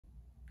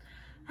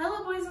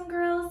boys and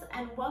girls,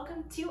 and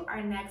welcome to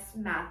our next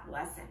math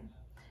lesson.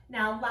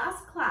 Now,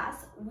 last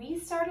class, we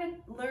started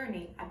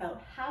learning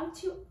about how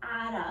to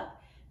add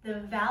up the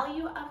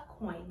value of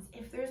coins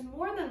if there's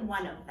more than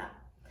one of them.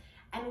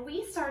 And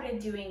we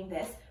started doing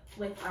this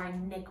with our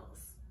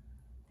nickels.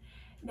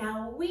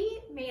 Now,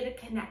 we made a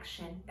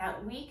connection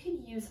that we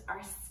could use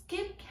our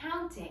skip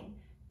counting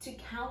to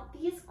count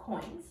these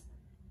coins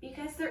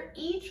because they're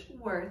each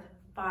worth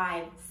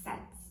 5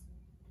 cents.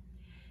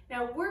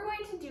 Now, we're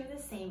going to do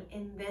the same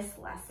in this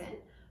lesson,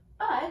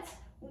 but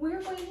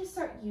we're going to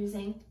start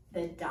using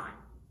the dime.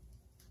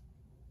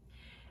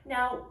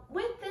 Now,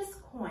 with this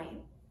coin,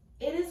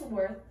 it is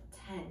worth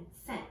 10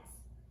 cents.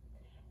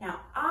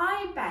 Now,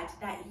 I bet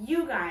that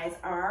you guys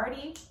are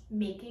already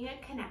making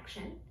a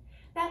connection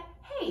that,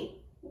 hey,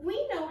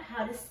 we know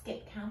how to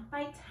skip count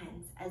by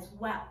tens as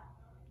well.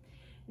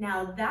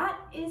 Now, that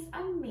is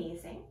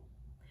amazing,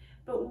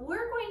 but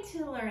we're going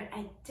to learn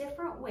a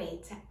different way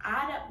to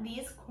add up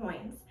these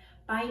coins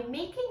by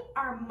making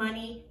our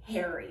money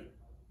hairy.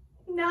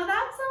 Now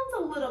that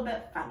sounds a little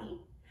bit funny,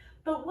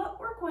 but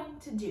what we're going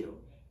to do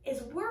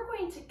is we're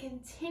going to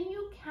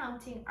continue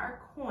counting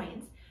our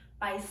coins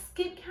by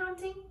skip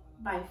counting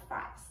by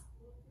fives.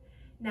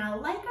 Now,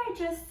 like I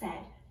just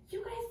said,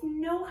 you guys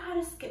know how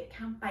to skip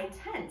count by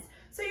tens.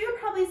 So you're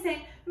probably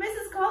saying,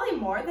 Mrs.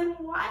 Collymore, then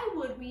why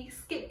would we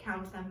skip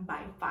count them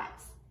by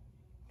fives?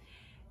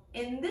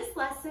 In this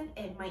lesson,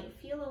 it might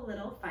feel a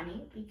little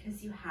funny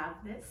because you have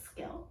this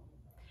skill.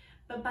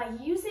 But by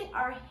using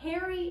our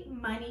hairy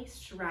money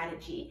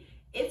strategy,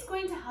 it's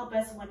going to help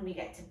us when we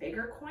get to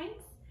bigger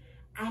coins,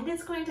 and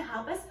it's going to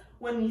help us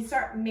when we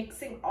start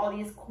mixing all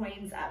these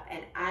coins up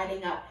and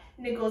adding up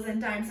nickels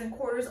and dimes and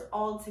quarters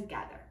all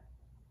together.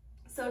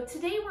 So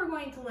today we're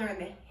going to learn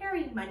the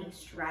hairy money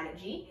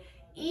strategy,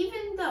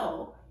 even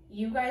though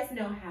you guys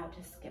know how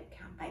to skip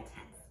count by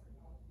tens.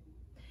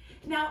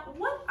 Now,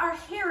 what our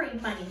hairy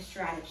money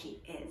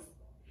strategy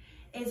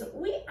is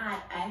we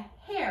add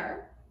a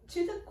hair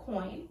to the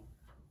coin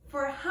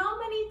for how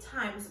many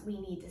times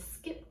we need to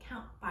skip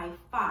count by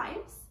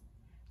fives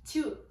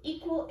to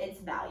equal its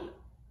value.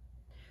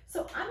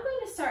 So I'm going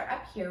to start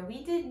up here.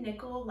 We did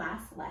nickel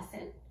last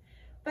lesson,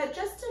 but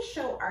just to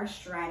show our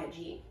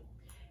strategy,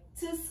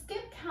 to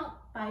skip count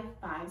by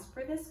fives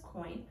for this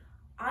coin,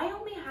 I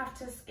only have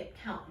to skip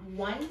count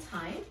one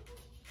time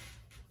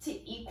to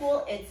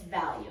equal its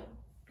value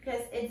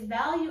because its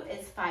value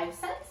is 5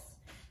 cents.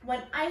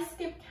 When I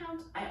skip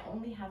count, I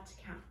only have to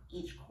count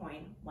each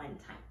coin one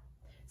time.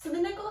 So the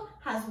nickel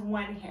has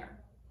one hair.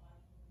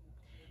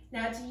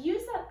 Now, to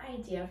use that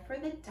idea for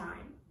the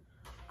dime,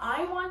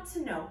 I want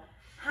to know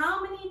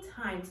how many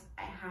times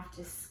I have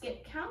to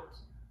skip count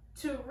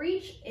to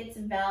reach its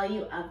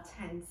value of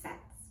 10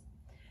 cents.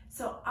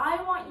 So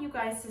I want you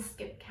guys to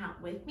skip count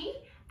with me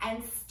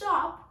and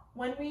stop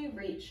when we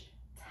reach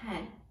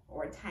 10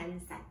 or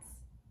 10 cents.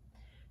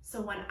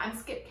 So when I'm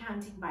skip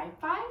counting by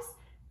fives,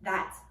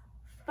 that's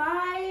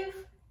 5,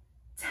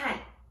 10.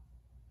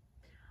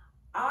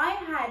 I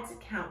had to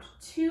count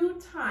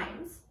 2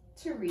 times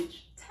to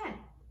reach 10.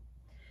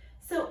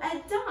 So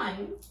a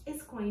dime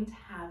is going to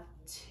have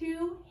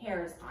 2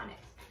 hairs on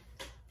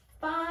it.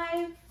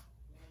 5,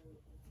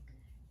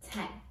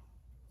 10.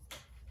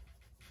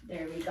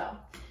 There we go.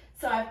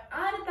 So I've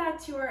added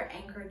that to our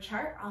anchor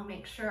chart. I'll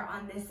make sure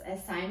on this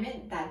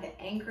assignment that the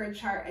anchor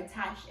chart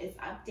attached is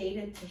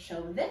updated to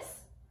show this.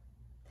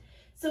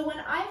 So when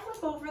I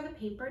flip over the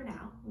paper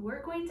now,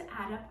 we're going to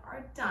add up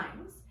our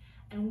dimes,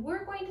 and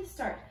we're going to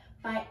start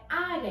by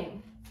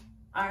adding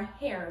our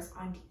hairs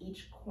onto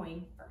each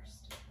coin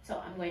first.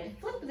 So I'm going to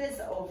flip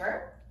this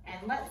over and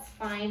let's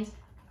find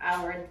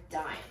our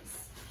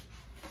dimes.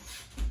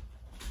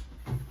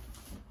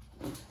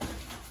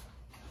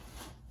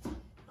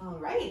 All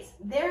right,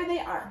 there they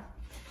are.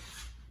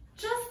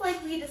 Just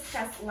like we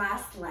discussed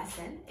last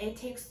lesson, it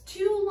takes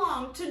too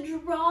long to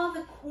draw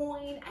the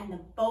coin and the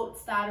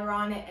boats that are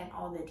on it and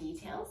all the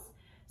details.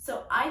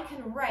 So I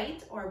can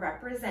write or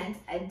represent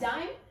a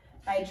dime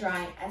by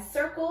drawing a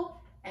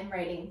circle and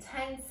writing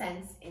 10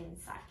 cents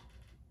inside.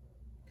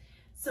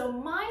 So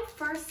my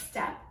first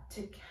step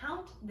to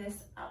count this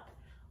up,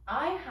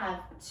 I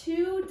have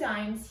 2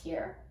 dimes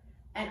here,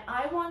 and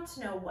I want to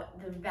know what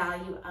the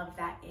value of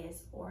that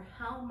is or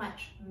how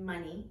much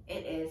money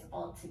it is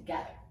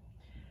altogether.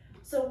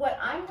 So what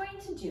I'm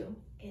going to do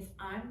is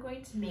I'm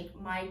going to make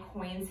my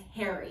coins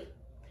hairy.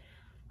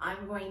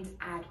 I'm going to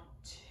add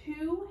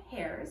 2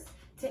 hairs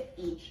to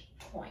each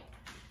coin.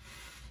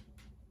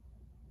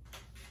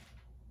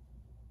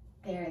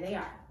 There they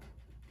are.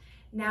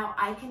 Now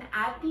I can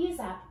add these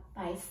up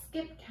by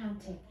skip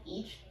counting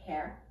each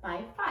hair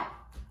by 5,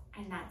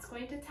 and that's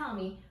going to tell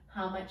me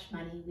how much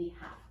money we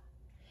have.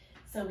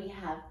 So we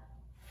have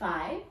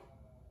 5,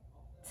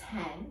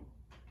 10,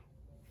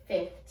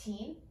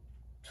 15,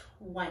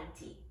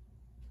 20.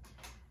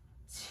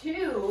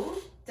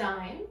 2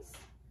 dimes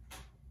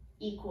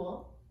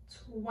equal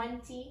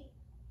 20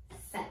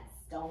 cents.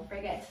 Don't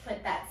forget to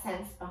put that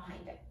cents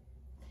behind it.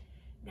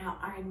 Now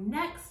our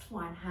next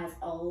one has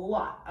a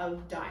lot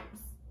of dimes.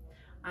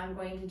 I'm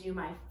going to do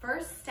my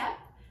first step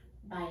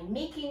By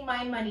making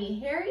my money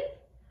hairy,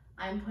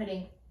 I'm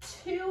putting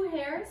 2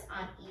 hairs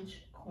on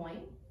each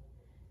coin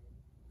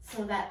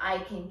so that I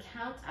can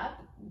count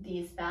up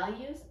these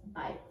values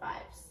by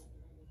 5s.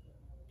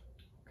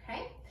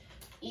 Okay,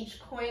 each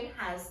coin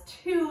has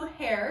 2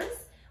 hairs.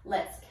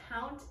 Let's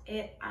count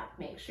it up.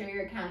 Make sure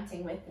you're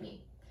counting with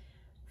me.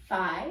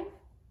 5,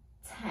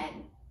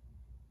 10,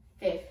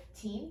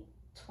 15,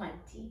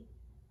 20,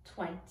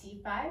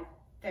 25,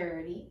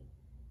 30,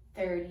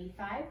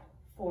 35,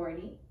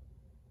 40,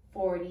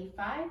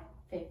 45,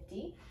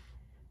 50,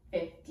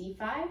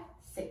 55,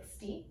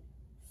 60,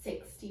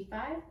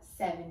 65,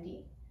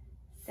 70,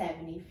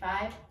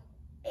 75,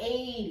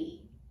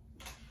 80.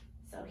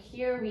 So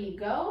here we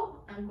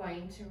go. I'm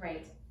going to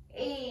write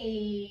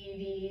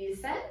 80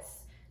 cents.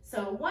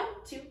 So 1,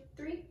 2,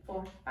 3,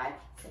 4, 5,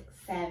 6,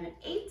 7,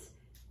 8.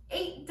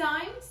 8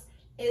 dimes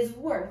is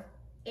worth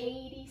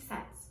 80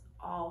 cents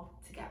all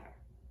together.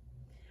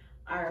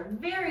 Our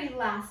very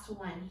last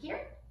one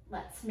here,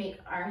 let's make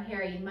our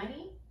hairy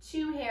money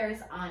 2 hairs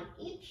on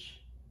each.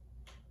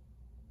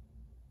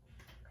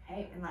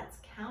 Okay, and let's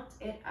count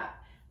it up.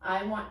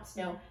 I want to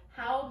know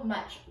how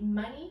much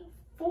money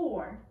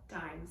 4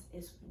 dimes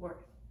is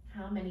worth.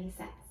 How many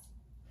cents?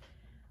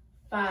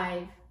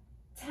 5,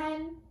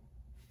 10,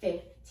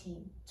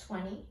 15,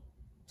 20,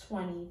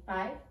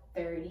 25,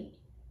 30,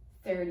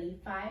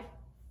 35,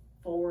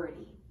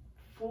 40.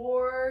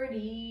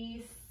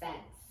 40 cents.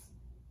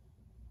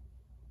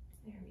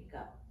 There we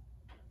go.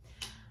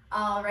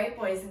 All right,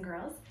 boys and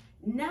girls.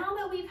 Now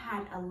that we've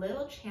had a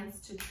little chance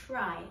to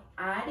try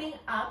adding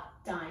up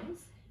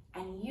dimes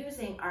and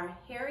using our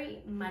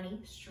hairy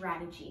money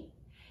strategy,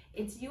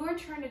 it's your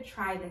turn to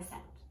try this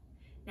out.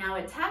 Now,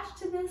 attached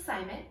to the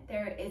assignment,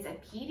 there is a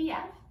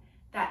PDF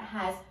that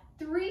has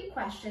 3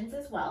 questions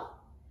as well.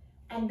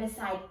 And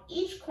beside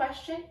each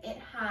question, it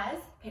has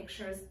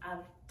pictures of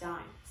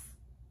dimes.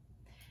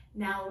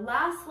 Now,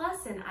 last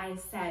lesson, I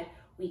said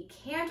we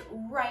can't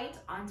write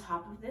on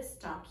top of this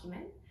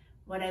document.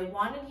 What I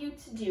wanted you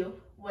to do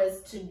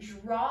was to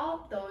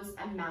draw those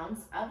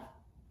amounts of,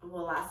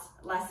 well, last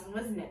lesson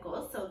was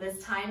nickels, so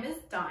this time is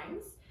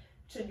dimes,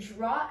 to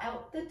draw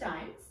out the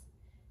dimes.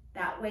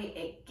 That way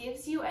it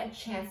gives you a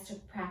chance to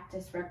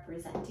practice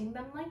representing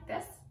them like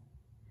this.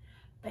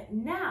 But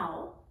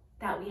now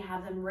that we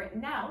have them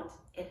written out,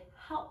 it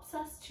helps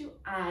us to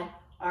add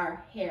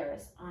our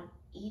hairs on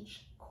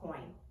each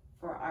coin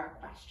for our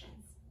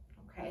questions.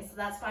 Okay, so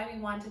that's why we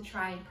want to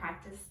try and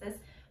practice this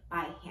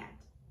by hand.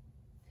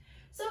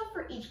 So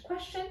for each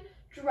question,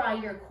 draw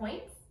your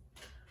coins,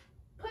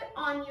 put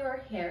on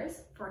your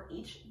hairs for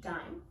each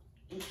dime.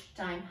 Each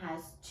dime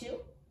has 2.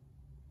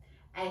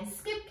 And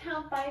skip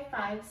count by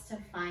 5s to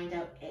find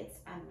out its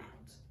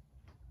amount.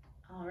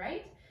 All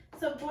right,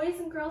 so boys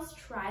and girls,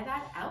 try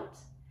that out.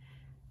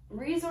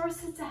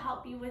 Resources to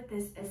help you with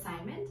this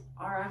assignment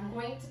are, I'm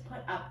going to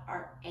put up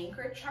our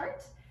anchor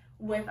chart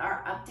with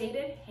our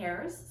updated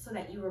hairs so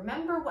that you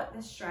remember what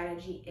the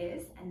strategy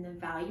is and the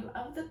value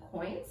of the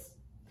coins.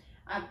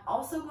 I'm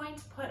also going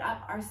to put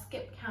up our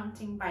skip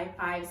counting by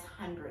 5s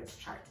hundreds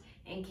chart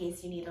in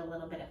case you need a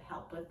little bit of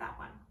help with that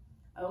one.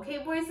 Okay,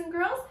 boys and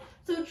girls,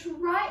 so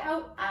try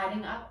out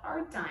adding up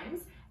our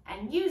dimes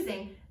and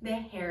using the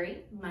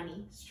hairy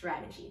money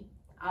strategy.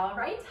 All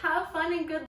right, have fun and good luck.